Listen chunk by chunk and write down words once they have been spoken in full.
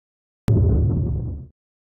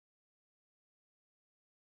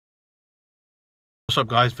What's up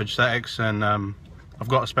guys, Vegthetics, and I've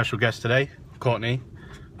got a special guest today, Courtney,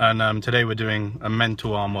 and today we're doing a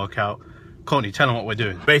mental arm workout. Courtney, tell them what we're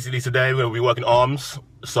doing. Basically today we're going to be working arms,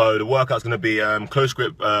 so the workout's going to be close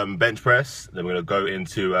grip bench press, then we're going to go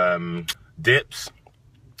into dips,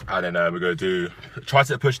 and then we're going to do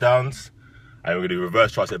tricep push downs, and we're going to do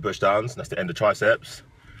reverse tricep push downs, that's the end of triceps.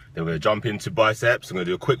 Then we're going to jump into biceps, I'm going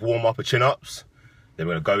to do a quick warm up of chin ups, then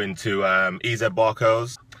we're going to go into EZ bar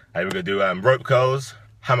curls, and we're going to do rope curls,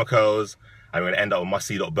 hammer curls, and we're going to end up with my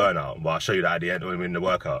C-dot burnout. But I'll show you that at the end when we're in the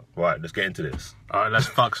workout. Right, let's get into this. All right, let's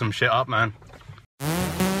fuck some shit up, man.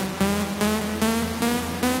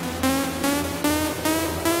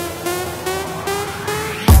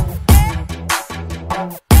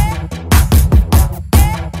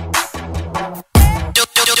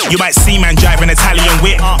 You might see man driving Italian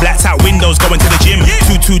whip, blacked out windows going to the gym.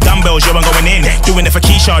 2 dumbbells, yo, I'm going in. Doing it for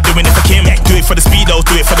Keisha, doing it for Kim. Do it for the speedos,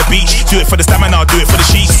 do it for the beach. Do it for the stamina, do it for the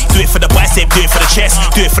sheets. Do it for the bicep, do it for the chest.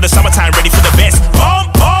 Do it for the summertime, ready for the best.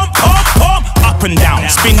 Pump, pump, pump, pump. Up and down,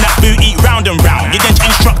 spin that booty round and round. Your bench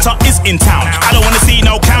instructor is in town. I don't wanna see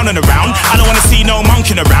no clowning around. I don't wanna see no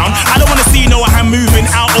monkeying around. I don't wanna see no hand moving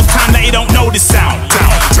out of time that you don't know this sound.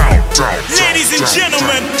 Ladies and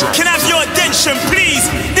gentlemen, can I have your attention, please?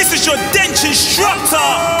 This is your bench instructor.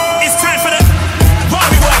 It's time for the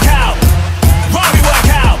RARI workout. RARI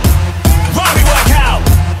workout. RARI workout.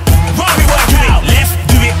 RARI workout. Left,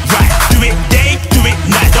 do it right. Do it day, do it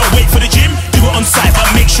night. Don't wait for the gym, do it on site, but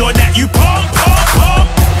make sure that you pump, pump, pump.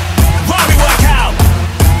 RARI workout.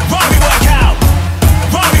 RARI workout.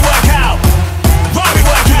 RARI workout. RARI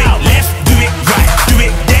workout. Left, do it right. Do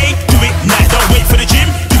it day, do it night. Don't wait for the gym,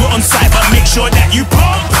 do it on site, but make sure that you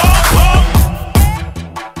pump, pump, pump.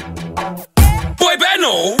 Boy,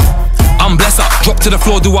 Benno. I'm bless up, drop to the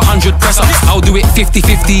floor, do 100 press ups. I'll do it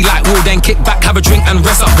 50-50 like Will, then kick back, have a drink and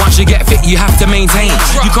rest up. Once you get fit, you have to maintain.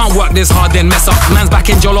 You can't work this hard, then mess up. Man's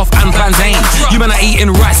back in jollof and plantain. You man are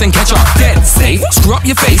eating rice and ketchup. Dead safe, screw up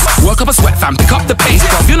your face. Work up a sweat fam, pick up the pace.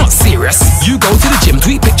 But if you're not serious, you go to the gym,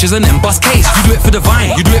 tweet pictures and then bust case. You do it for the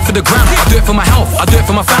vine, you do it for the gram. I do it for my health, I do it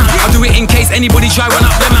for my fam. I do it in case anybody try run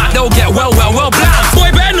up them out, they'll get well blam.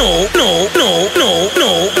 Boy, Benno, no.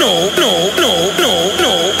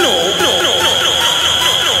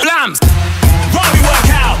 Blams. RARI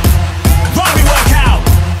workout. RARI workout.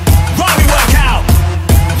 RARI workout.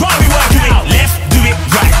 RARI workout. Left, do it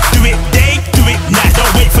right. Do it day, do it night.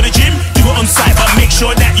 Don't wait for the gym, do it on site, but make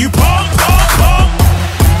sure that you pump, pump, pump.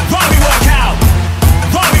 RARI workout.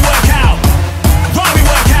 RARI workout. RARI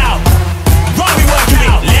workout. RARI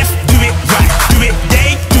workout. Left, do it right. Do it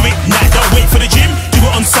day, do it night. Don't wait for the gym, do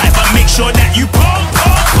it on site, but make sure that you pump,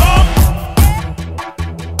 pump, pump.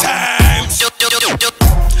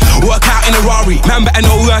 Work out in a Rari, man better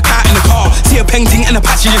no work out in the car. See a painting in the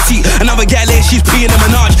passenger seat, another gal there, she's peeing a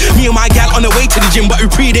menage. Me and my gal on the way to the gym, but we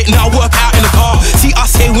preed it, now work out in the car. See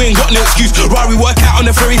us here, we ain't got no excuse. Rari work out on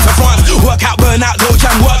the ferry to France. Work out, burn out, low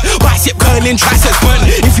jam work. Bicep curling, triceps burn.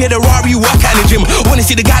 If you're the Rari, work out in the gym. Wanna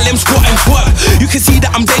see the gal, them squat and twerk. You can see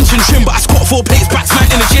that I'm dench and trim, but I squat 4 plates, brats man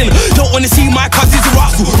in the gym. Don't wanna see my cousins a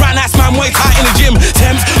rascal. Right ass man, work out in the gym.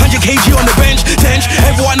 Thames, 100 kg on the bench. Dench,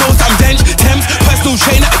 everyone knows I'm dench. Thames, personal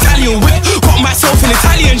trainer, Italian whip. Got myself an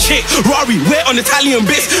Italian chick. Rari, we're on Italian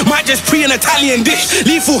bits. Might just pre an Italian dish.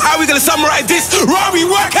 Lethal, how we gonna summarize this? Rari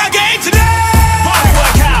workout game today! Rari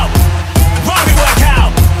workout. Rari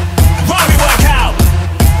workout. Rari workout.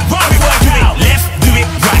 Rari workout. Left, do it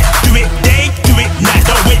right. Do it day, do it night.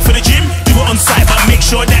 Don't wait for the gym, do it on site, but make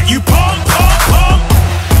sure that you pump, pump, pump.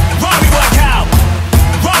 Rari workout.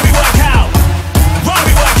 Rari workout.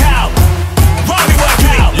 Rari workout. Rari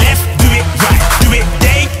workout. Left, do it right. Do it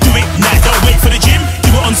day, do it night. Don't wait for the gym, do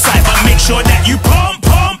it on site, but make sure that you pump,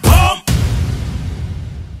 pump, pump.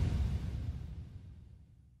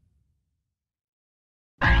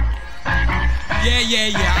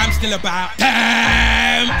 Yeah, I'm still about.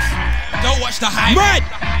 Damn! Don't watch the hype. Red!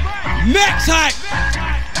 Next hype!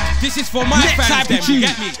 This is for my fans, them, you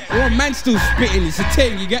get me? Oh, man still spitting, it's a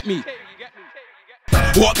thing, you get me?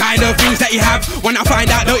 What kind of things that you have? When I find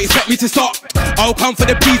out, don't expect me to stop. I'll come for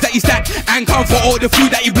the peas that you stack and come for all the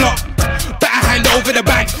food that you block. Better hand over the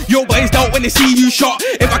bag. Your boys don't when they see you shot.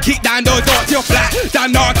 If I kick down those doors, you're flat.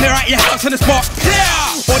 Down now, clear out your house on the spot. Clear!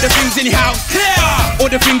 All the things in your house. Clear! All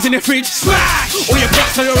the things in the fridge. Smash! All your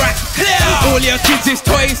plates on the rack. Clear! All your kids'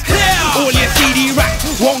 toys. Clear! All your CD rack.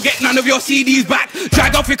 Won't get none of your CDs back.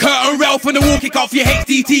 Drag off your curtain rail from the wall. Kick off your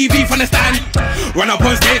HD TV from the stand. Run up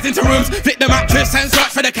on stairs into rooms. Flip the mattress and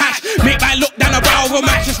search for the cash. Make my look down a barrel of a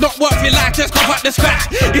match. It's not worth your life, just cough up the scratch.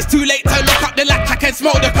 It's too late to lock up the latch. I can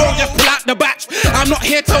smell the cold, just pull out the batch. I'm not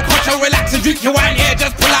here to coach and relax and drink your wine here,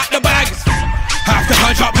 just pull out the bags. Half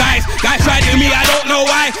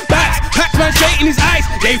straight in his eyes.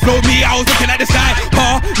 They flowed me, I was looking at the sky.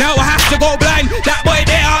 Now I have to go blind. That boy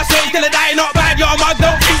there, I say he's gonna die, not bad. Yo, mug,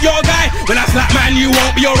 don't think you're a guy. When I slap man, you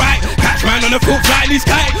won't be alright. Catch man on the foot, flying his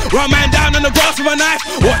kite. Run man down on the grass with a knife.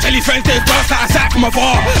 Watch all his friends, they burst out of sight from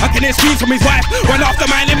afar. I can hear screams from his wife. Run after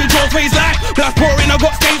man, let me draw for his life. Blood pouring, I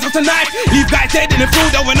got stains off the knife. Leave guys dead in the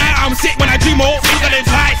field overnight. I'm sick when I dream of all things and then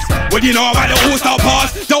twice. What do you know about the all-star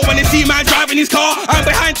pass? Don't wanna see man driving his car. I'm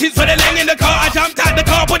behind tits for the leng in the car. I jumped out the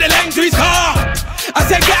car, put the leng to his car. I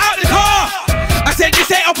said get out the car. I said this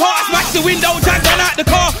ain't a part. I smashed the window, Jack ran out the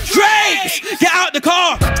car. Straight, get out the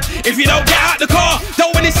car. If you don't get out the car,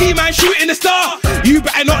 don't wanna see man shooting the star. You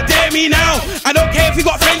better not dare me now. I don't care if you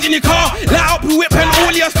got friends in your car. Let out the whip and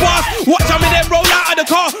all your spars. Watch some of them roll out of the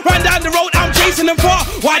car. Run down the road, I'm chasing them far.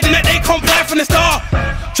 Why didn't they comply from the start?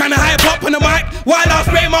 Trying to hype up on the mic while I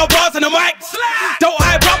spray my bars on the mic. Don't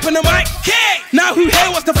hype up on the mic. Now who here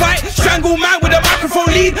wants to fight? Strangle man with a microphone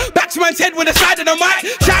lead. Back to man's head with the side of the mic.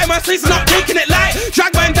 Shouting my face, not taking it light.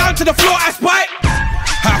 Drag man down to the floor, I spite.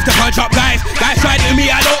 Have to punch up guys. Guys tried at me,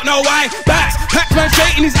 I don't know why. Backs, packed man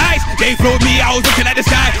straight in his eyes. They flowed me, I was looking at the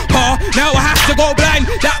sky. Now I have to go blind.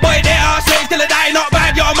 That boy there, I say he's gonna die, not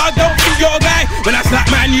bad. Yo, mug, don't think you're a guy. When I slap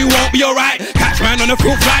man, you won't be alright. Catch man on the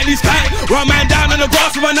foot, flying his kite. Run man down on the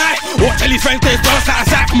grass with a knife. Watch all his friends, they burst out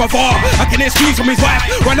of sight from afar. I can hear screams from his wife.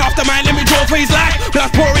 Run after man, let me draw for his life.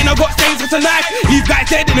 Blood pouring, I got stains with a knife. Leave guys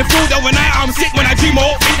dead in the field overnight. I'm sick when I dream of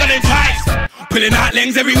all things and then twice. Pulling out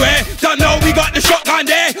lengs everywhere. Don't know we got the shotgun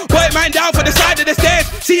there. Boy man down for the side of the stairs.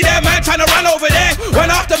 See that man trying to run over there. Run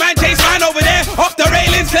after man, chase man over there. Off the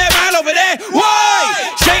railings, clear man over there. Why?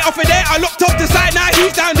 Straight off of there, I looked up the side, now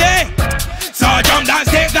he's down there. So I jumped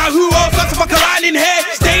downstairs, now who else wants to fuck around in here?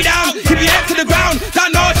 Stay down, keep your head to the ground.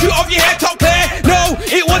 Don't know, shoot off your head, top clear. No,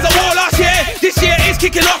 it was a war last year. This year is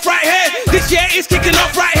kicking off right here. This year is kicking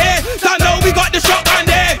off right here. Don't know, we got the shotgun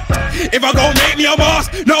there. If I go make me a boss,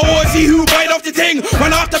 no one see who boy off the ting.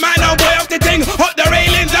 Run after man, now boy off the ting. Hot the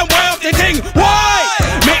railings and boy off the ting. Why?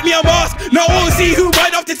 Make me a boss, no one see who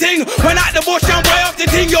boy off the ting. Run out the bush and boy off the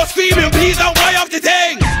ting. You're screaming, please don't boy off the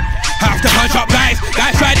ting. Have to punch up guys.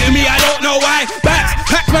 Guys tried at me, I don't know why. Backs,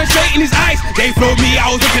 packed man straight in his eyes. They flowed me, I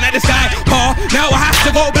was looking at the sky. Now I have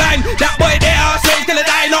to go blind. That boy there, I say he's gonna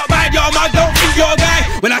die, not bad. Yo, mug, don't think you're a guy.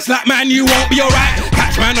 When I slap man, you won't be alright.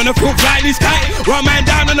 Catch man on the foot, flying his kite. Run man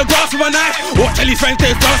down on the grass with a knife. Watch all his friends,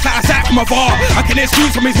 they burst out of sight from afar. I can hear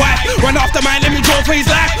screams from his wife. Run after man, let me draw for his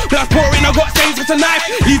life. Blood pouring, I got stains with a knife.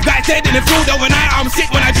 Leave guys dead in the field overnight. I'm sick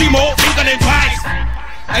when I dream of all things and then twice.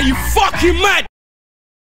 Are you fucking mad?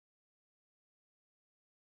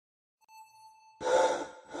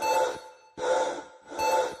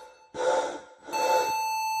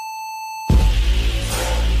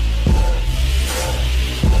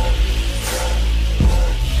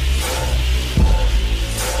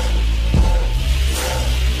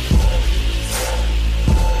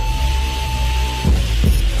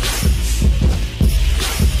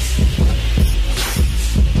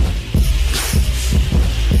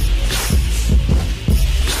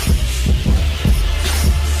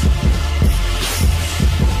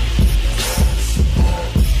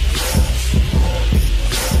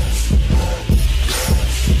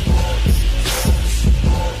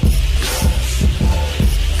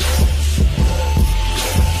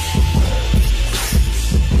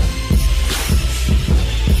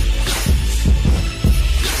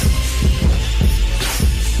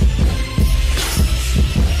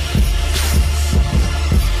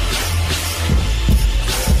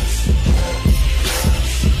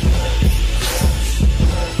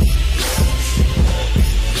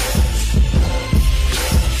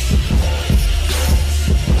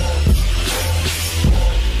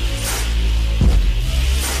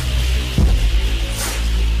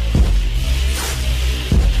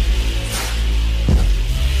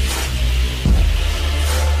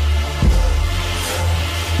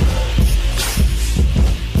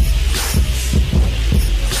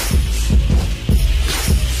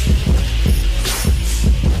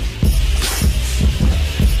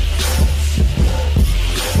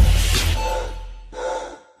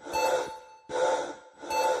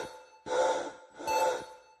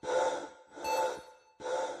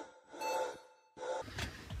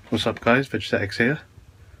 What's up guys, Vegthetics here.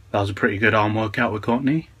 That was a pretty good arm workout with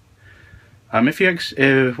Courtney.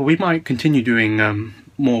 We might continue doing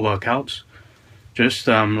more workouts. Just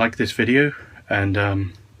like this video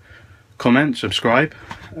and comment, subscribe,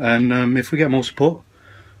 and if we get more support,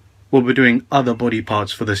 we'll be doing other body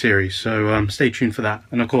parts for the series, so stay tuned for that.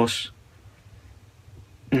 And of course,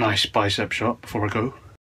 nice bicep shot before I go.